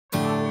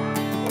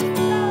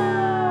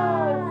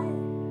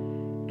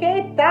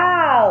¿Qué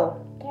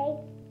tal?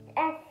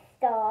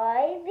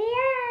 Estoy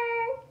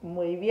bien.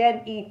 Muy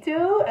bien. ¿Y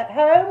tú at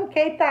home?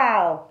 ¿Qué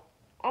tal?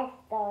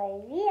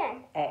 Estoy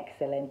bien.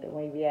 Excellent.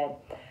 Muy bien.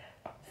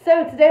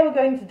 So today we're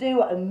going to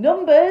do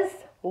numbers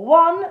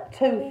 1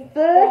 to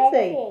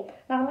 30.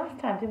 Now last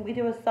time didn't we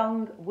do a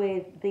song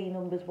with the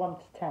numbers 1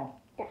 to 10?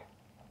 Yeah.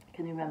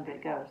 Can you remember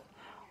it goes?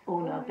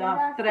 1, 2,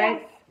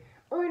 3.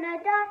 1,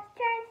 2,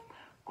 3.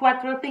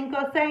 4, 5, 6. 4,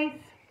 5,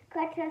 6.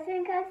 7,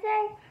 8, 9.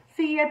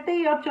 7,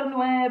 8,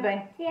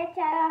 9. 10,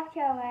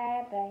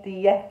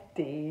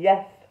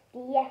 10.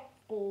 10,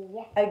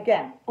 10.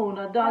 Again. 1,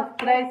 2,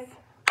 3.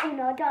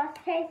 1,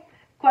 2, 3.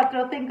 4,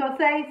 5,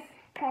 6.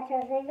 4,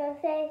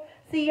 5, 6.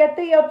 7,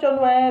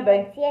 8,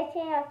 9. 7, 8, 9.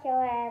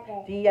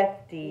 10,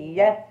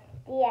 10.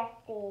 10,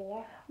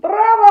 10.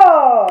 Bravo!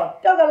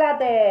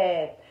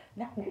 Chocolate!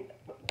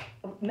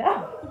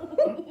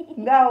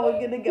 Now we're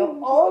going to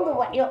go all the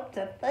way up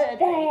to 30.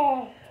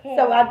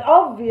 So, and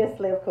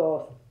obviously, of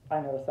course,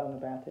 I know a song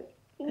about it.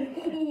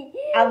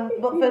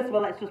 But first of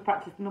all, let's just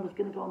practice. The number's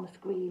going to go on the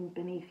screen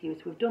beneath you.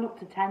 So we've done up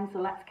to 10, so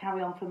let's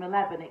carry on from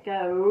 11. It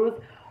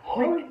goes...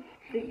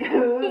 It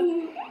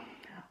goes...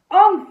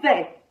 11,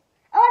 11,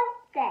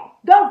 12,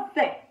 12,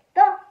 13,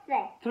 13,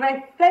 14,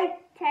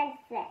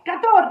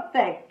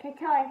 14, 15,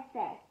 15,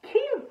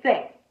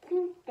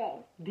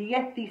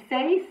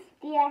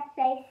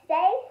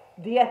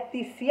 16, 16,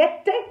 17,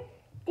 17,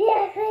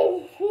 18,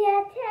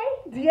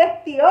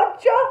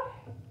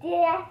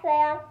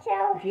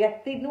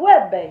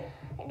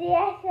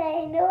 18,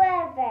 19,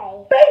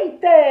 19,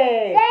 20.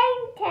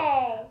 20.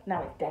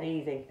 Now it's dead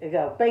easy. You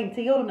go.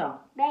 21.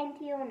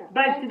 21,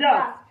 22.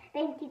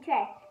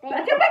 23,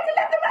 But you better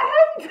let them at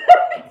home.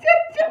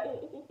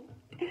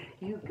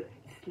 You go.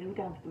 Slow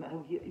down for them at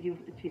home.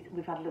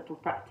 We've had a little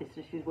practice,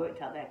 so she's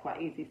worked out there quite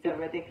easy. So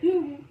ready?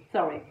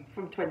 Sorry,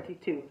 from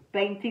 22.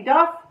 22.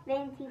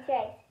 23.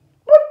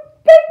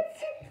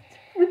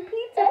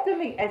 Repeat after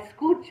me.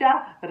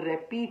 Escucha,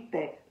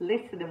 repite.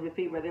 Listen and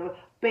repeat where they were.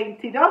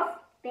 22.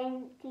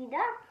 22,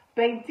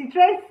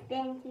 23.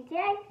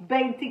 23, 24.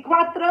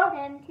 24,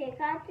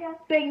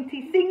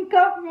 25.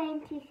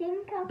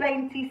 25,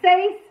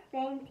 26.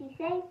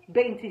 26,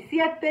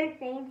 27.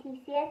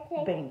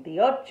 27, 28.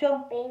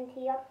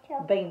 28,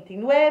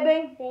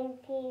 29.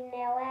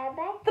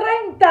 29,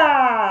 30.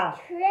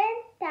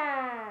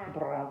 30.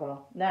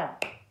 Bravo. Now,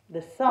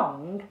 the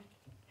song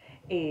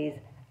is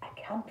a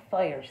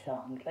campfire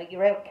song. Like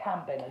you're out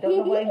camping. I don't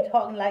know why I'm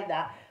talking like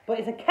that. But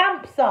it's a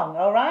camp song,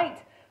 all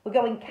right? We're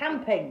going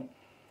camping.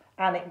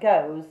 And it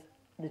goes,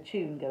 the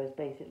tune goes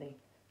basically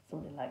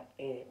something like,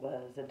 it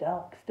was a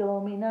dark,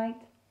 stormy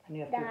night. And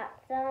you have Dark,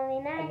 stormy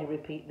and you night.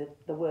 repeat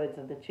the words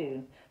of the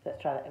tune.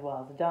 Let's try that. It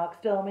was a dark,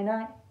 stormy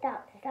night.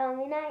 Dark,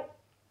 stormy night.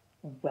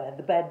 Where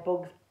the bed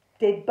bugs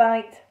did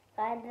bite.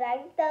 I'd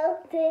like to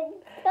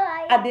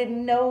try. I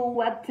didn't know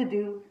what to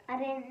do. I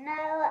didn't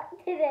know what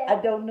to do. I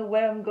don't know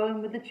where I'm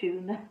going with the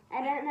tune.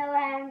 I don't know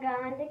where I'm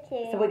going to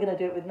choose. So we're going to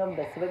do it with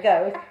numbers. So it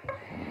goes.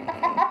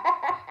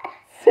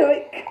 So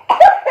it...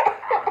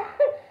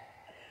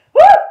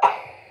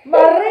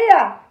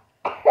 Maria,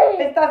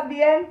 ¿estás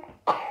bien?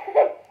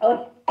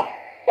 Oh,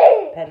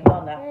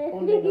 perdona,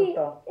 un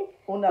minuto,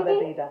 una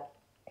bebida.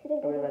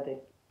 Are we ready?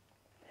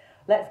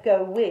 Let's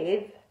go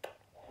with,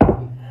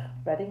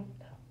 ready?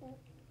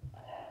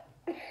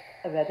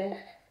 Ready?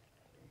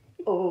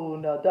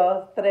 1,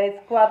 2, 3,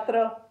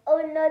 4.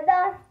 1, 2,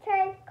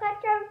 3, 4,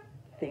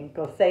 5,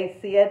 6, 7, 8. 5,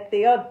 6, 7, 8,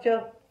 9,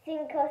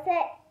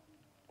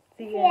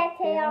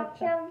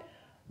 10,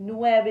 11.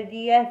 9,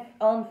 10,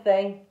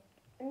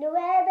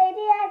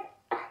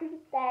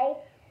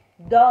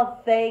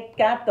 11,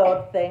 12,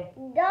 14.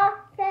 12,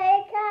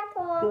 14,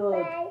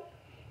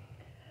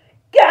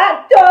 Good.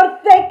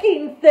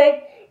 14,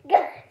 15.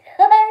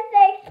 14,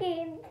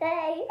 15,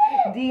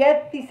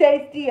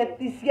 16,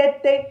 17.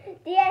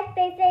 16, 17,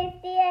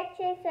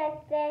 18,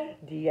 19.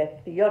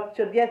 18,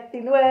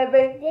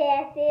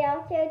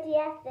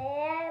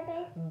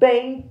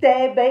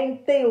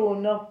 20,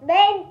 21.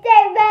 20,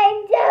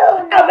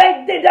 21, A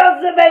 22,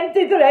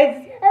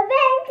 23. a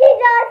 22,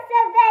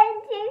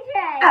 23,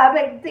 A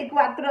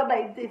 24, 25. a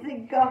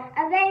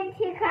 24, 25,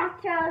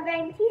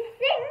 26,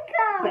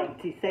 27.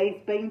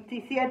 26, 27,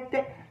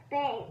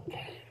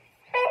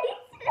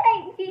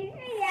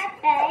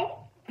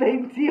 28,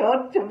 29.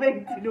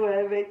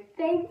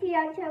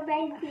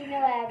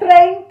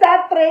 28,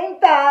 29,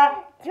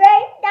 30, 30. 30.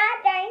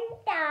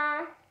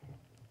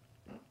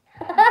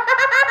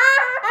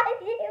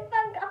 You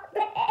forgot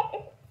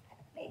it.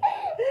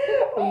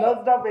 I'm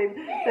not stopping.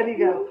 There you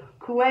go.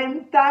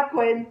 Cuenta,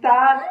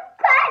 cuenta.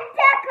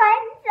 Cuenta.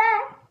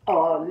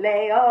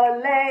 Ole,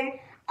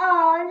 ole.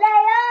 Ole,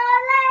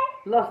 ole.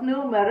 Los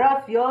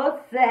números yo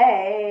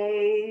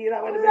sé.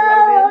 That would have been No,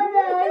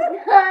 really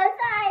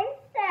I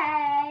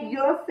say.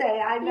 Yo sé,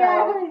 I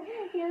know.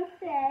 You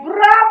say.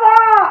 Bravo!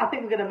 I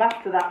think we're going to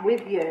master that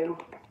with you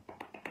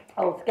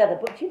all together.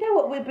 But do you know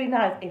what would be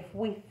nice if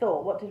we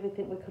thought, what did we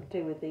think we could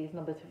do with these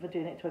numbers if we're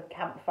doing it to a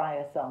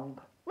campfire song?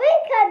 We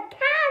could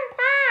camp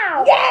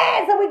out.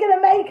 Yes! Are we going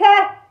to make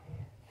a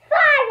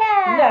Fire.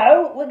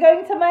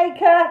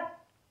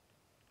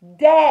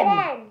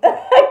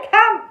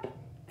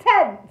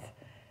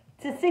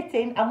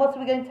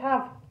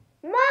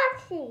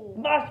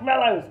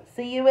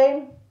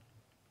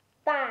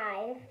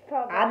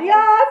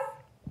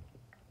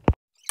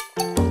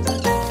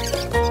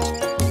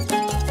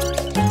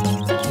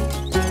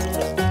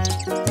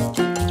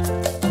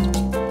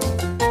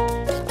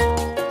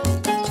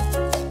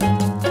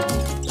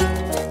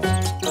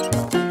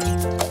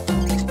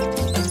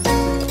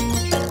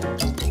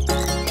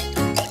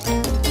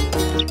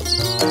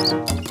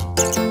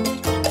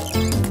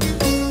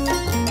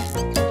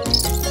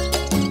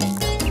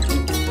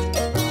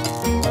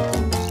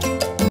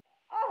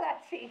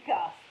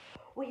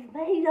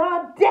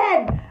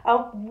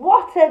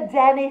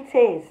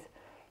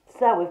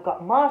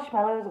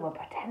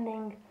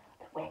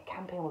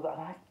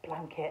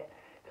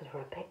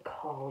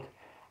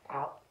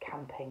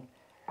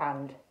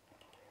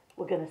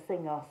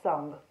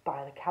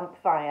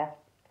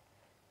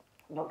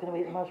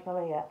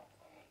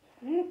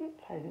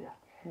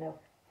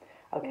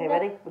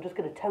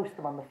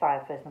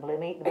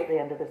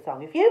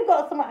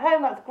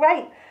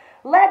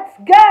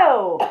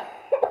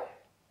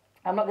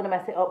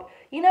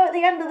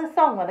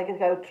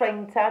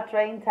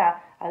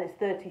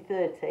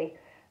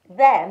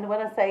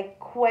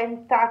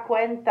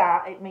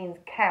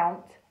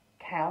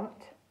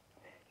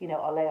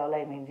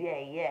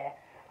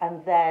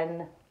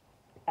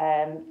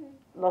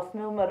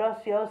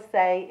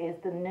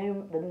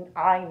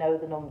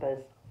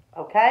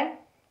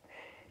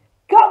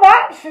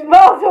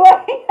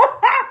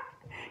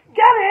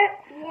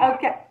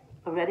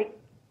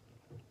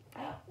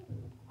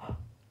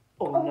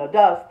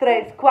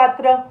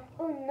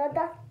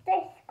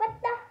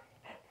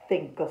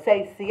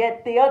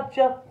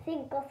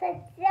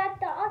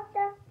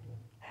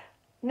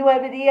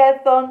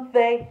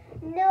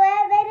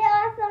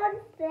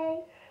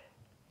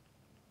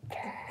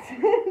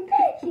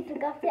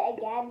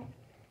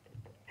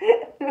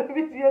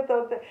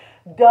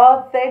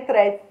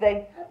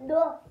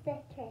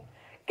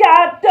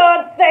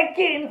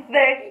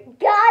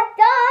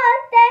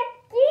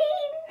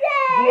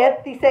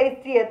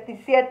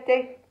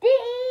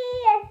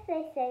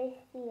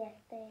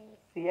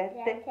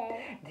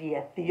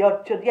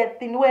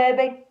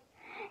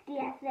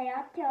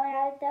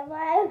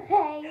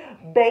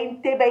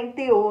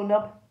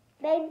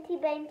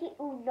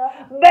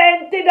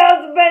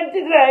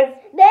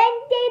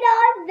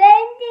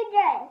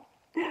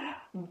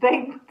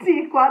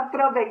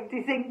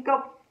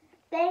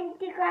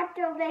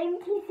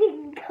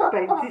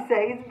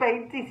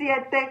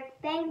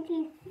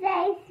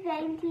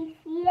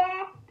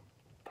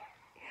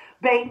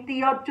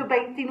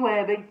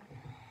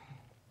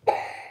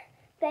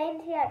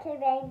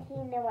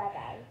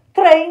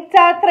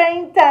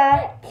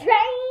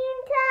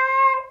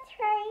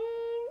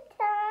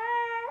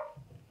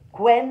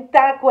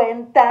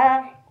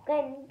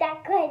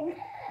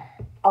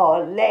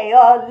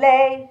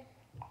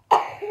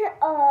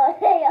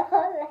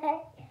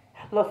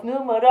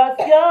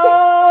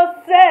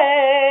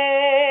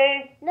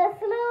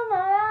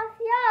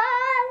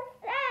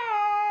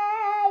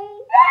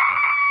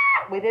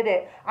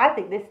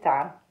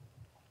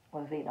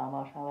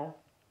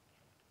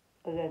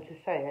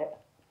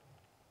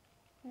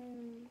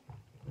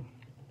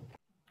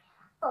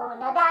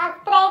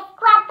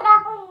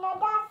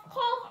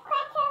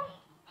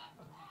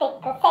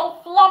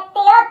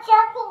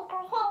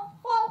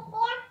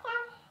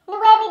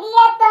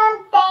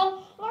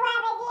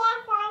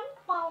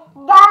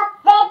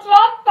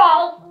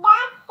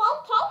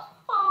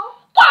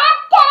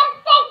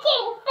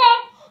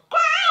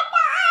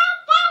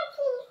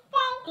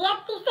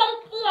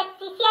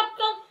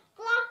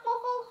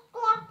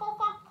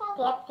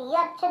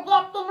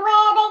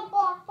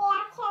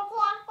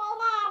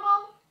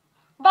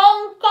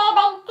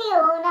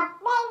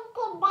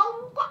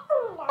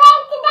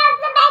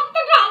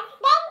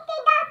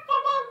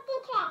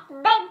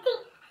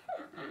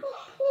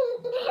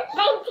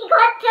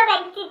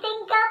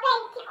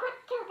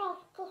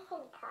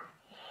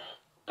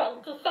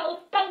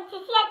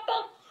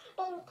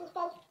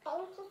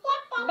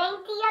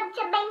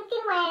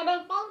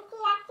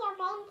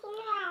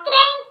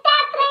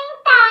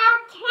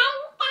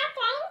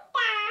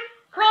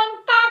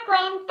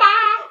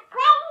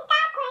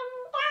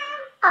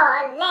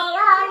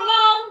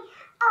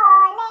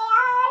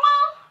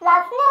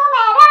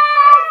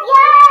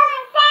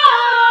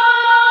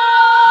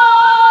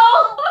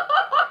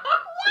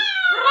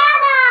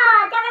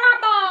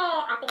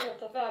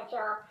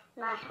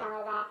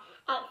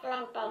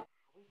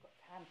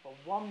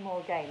 One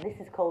more game. This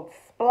is called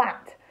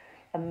Splat,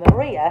 and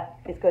Maria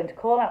is going to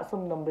call out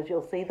some numbers.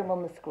 You'll see them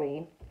on the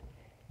screen,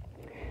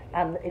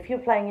 and if you're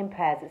playing in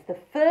pairs, it's the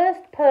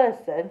first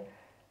person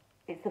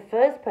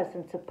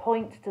to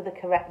point to the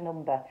correct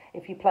number.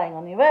 If you're playing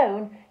on your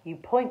own, you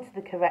point to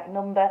the correct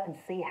number and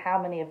see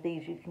how many of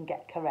these you can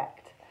get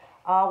correct.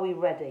 Are we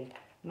ready?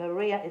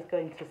 Maria is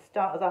going to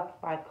start us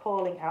off by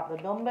calling out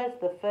the numbers.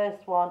 The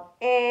first one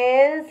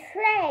is...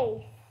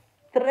 Tres.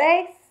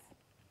 Tres.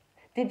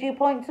 Did you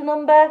point to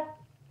number?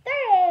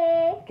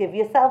 3. Give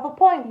yourself a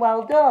point.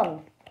 Well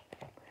done.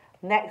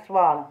 Next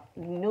one.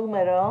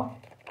 Numero.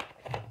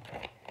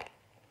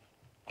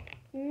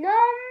 Number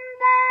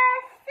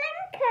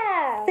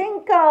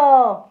 5.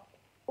 5.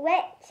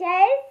 Which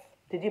is?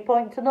 Did you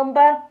point to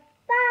number? 5.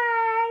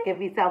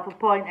 Give yourself a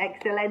point.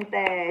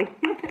 Excelente.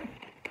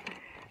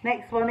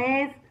 Next one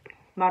is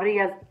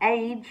Maria's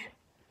age.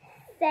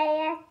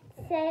 7.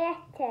 7.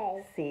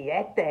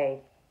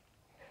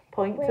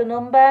 Point to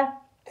number?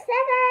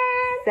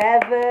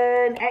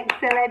 7.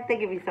 Excelente.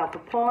 Give yourself a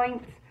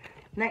point.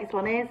 Next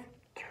one is?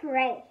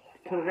 3.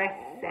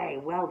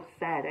 13. Well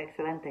said.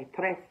 Excelente.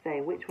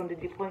 13. Which one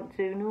did you point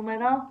to?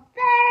 Numero?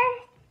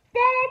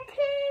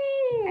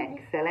 13.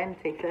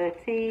 Excelente.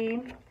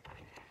 13.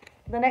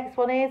 The next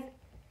one is?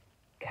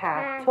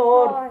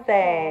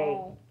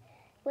 14.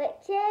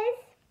 Which is?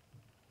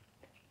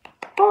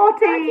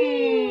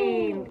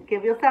 14.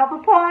 Give yourself a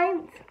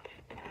point.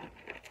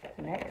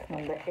 The next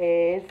number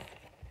is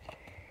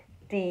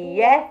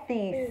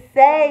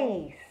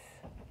 16.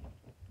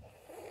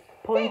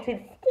 Pointed.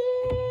 16.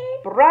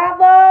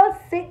 Bravo.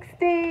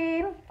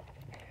 16.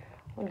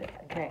 And the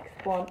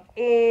next one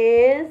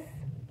is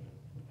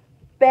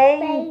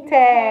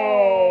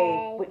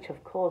 20. Which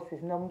of course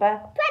is number?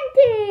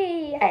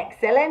 20.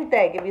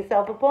 Excelente. Give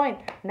yourself a point.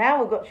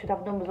 Now should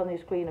have numbers on your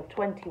screen of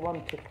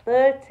 21 to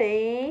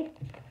 30.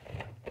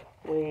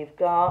 We've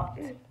got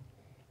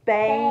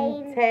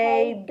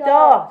 22.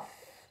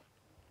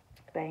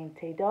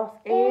 22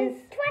 is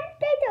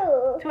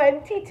 22.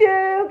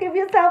 22. Give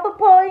yourself a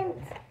point.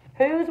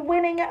 Who's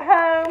winning at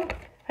home?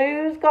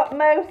 Who's got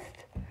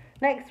most?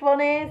 Next one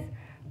is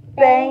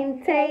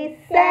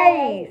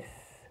 26.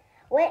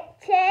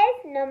 Which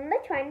is number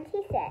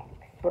 26.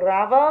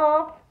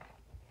 Bravo.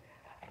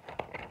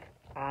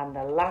 And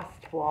the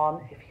last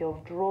one, if you're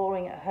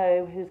drawing at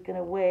home, who's going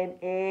to win?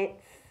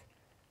 It's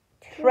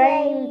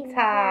 30.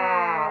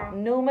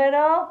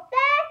 Numero?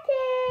 30.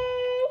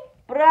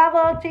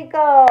 Bravo,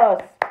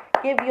 chicos.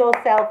 Give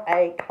yourself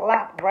a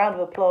clap, round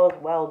of applause.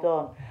 Well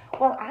done.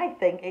 Well, I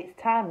think it's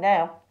time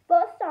now.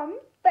 For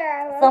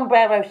sombrero.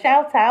 Sombrero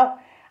shout out.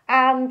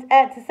 And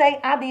to say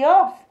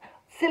adios,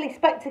 silly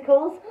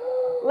spectacles.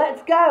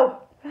 Let's go.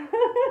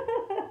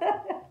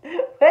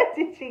 Where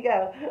did she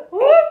go?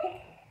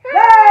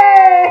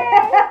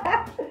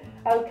 Hey!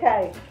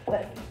 Okay,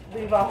 let's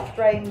move our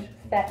strange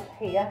steps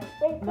here.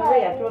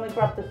 Maria, do you want to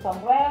grab the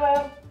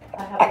sombrero?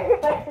 I have your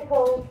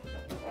spectacles.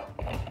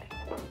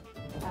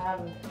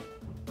 And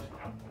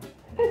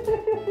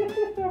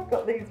I've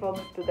got these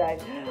ones today.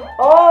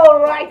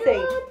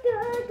 Alrighty.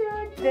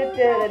 There's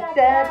your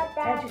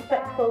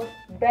spectacles.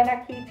 Ben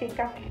aquí,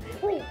 chica.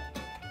 Who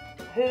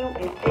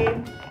is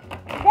in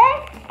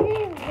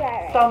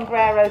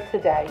sombrero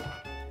today?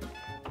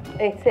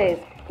 It is.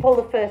 Pull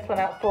the first one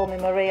out for me,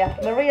 Maria.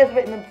 Maria's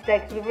written them today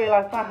because we've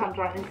realised my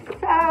handwriting is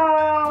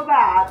so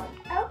bad.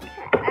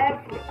 Okay.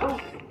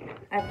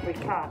 Every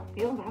time.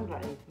 Your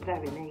handwriting is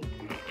very neat.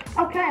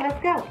 Okay,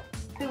 let's go.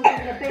 Who's in a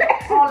big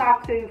hola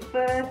to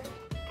first?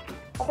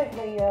 I think the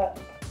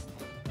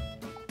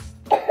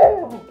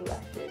oh,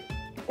 bless you.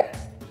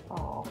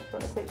 Oh, do you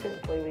want a quick drink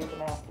before you read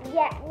them out?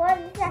 Yeah,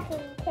 1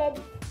 second, kids.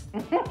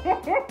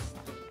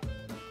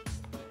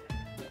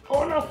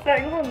 Oh, no,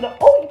 segundo.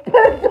 Oh,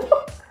 perdón.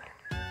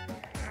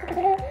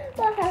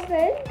 What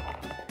happened?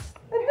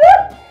 I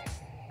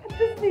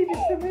just needed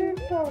to move,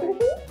 sorry.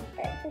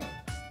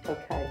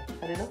 Okay,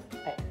 had enough?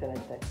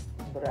 Excellent.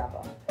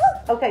 Bravo.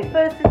 Okay,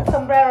 first in the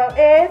sombrero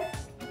is...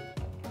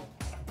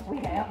 We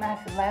get out nice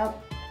and loud.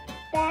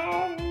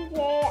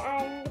 Benji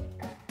and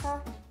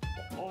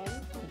Austin.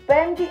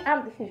 Benji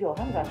and... This is your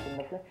handwriting,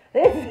 lovely.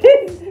 This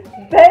is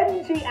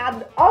Benji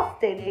and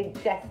Austin in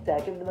Chester.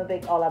 Give them a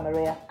big hola,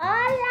 Maria.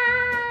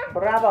 Hola.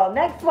 Bravo.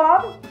 Next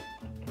one.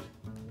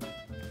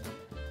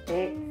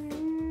 It's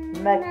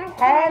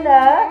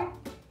McKenna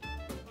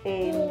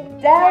in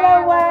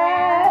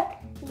Delaware,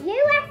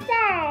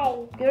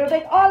 USA. Give her a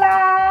big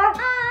hola.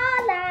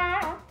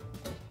 Hola.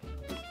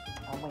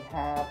 And we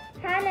have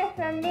Hannah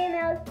from New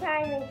Mills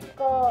Primary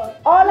School.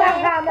 Hola,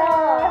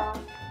 Hannah.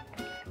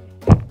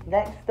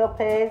 Next up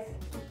is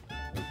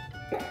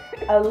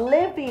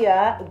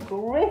Olivia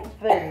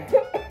Griffin.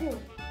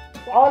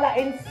 Hola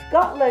in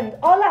Scotland.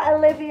 Hola,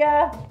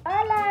 Olivia.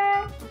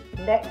 Hola.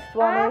 Next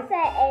one is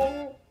Also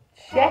in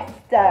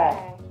Chester.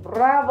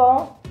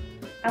 Bravo.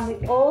 And we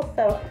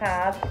also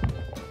have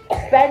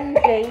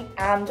Benji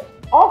and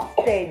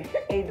Austin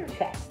in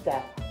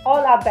Chester.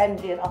 Hola,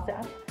 Benji and Austin.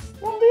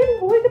 I'm really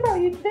worried about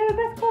you today.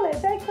 Let's call it a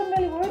day. I'm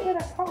really worried when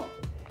I can't.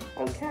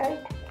 Okay.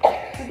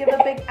 We give a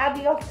big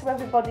adios to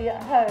everybody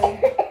at home.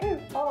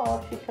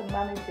 Oh, she can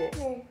manage it.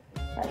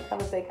 Let's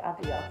have a big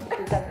adios.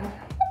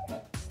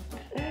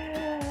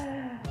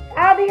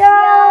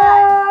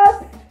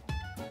 Adios!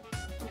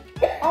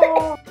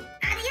 Oh.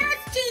 Adios,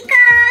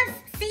 chicos!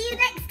 See you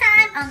next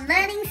time on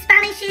Learning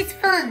Spanish is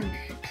Fun.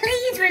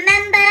 Please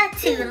remember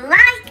to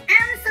like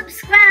and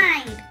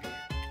subscribe.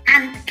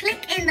 And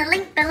click in the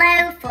link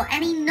below for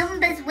any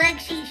numbers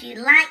worksheets you'd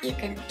like. You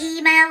can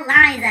email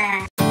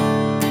Liza.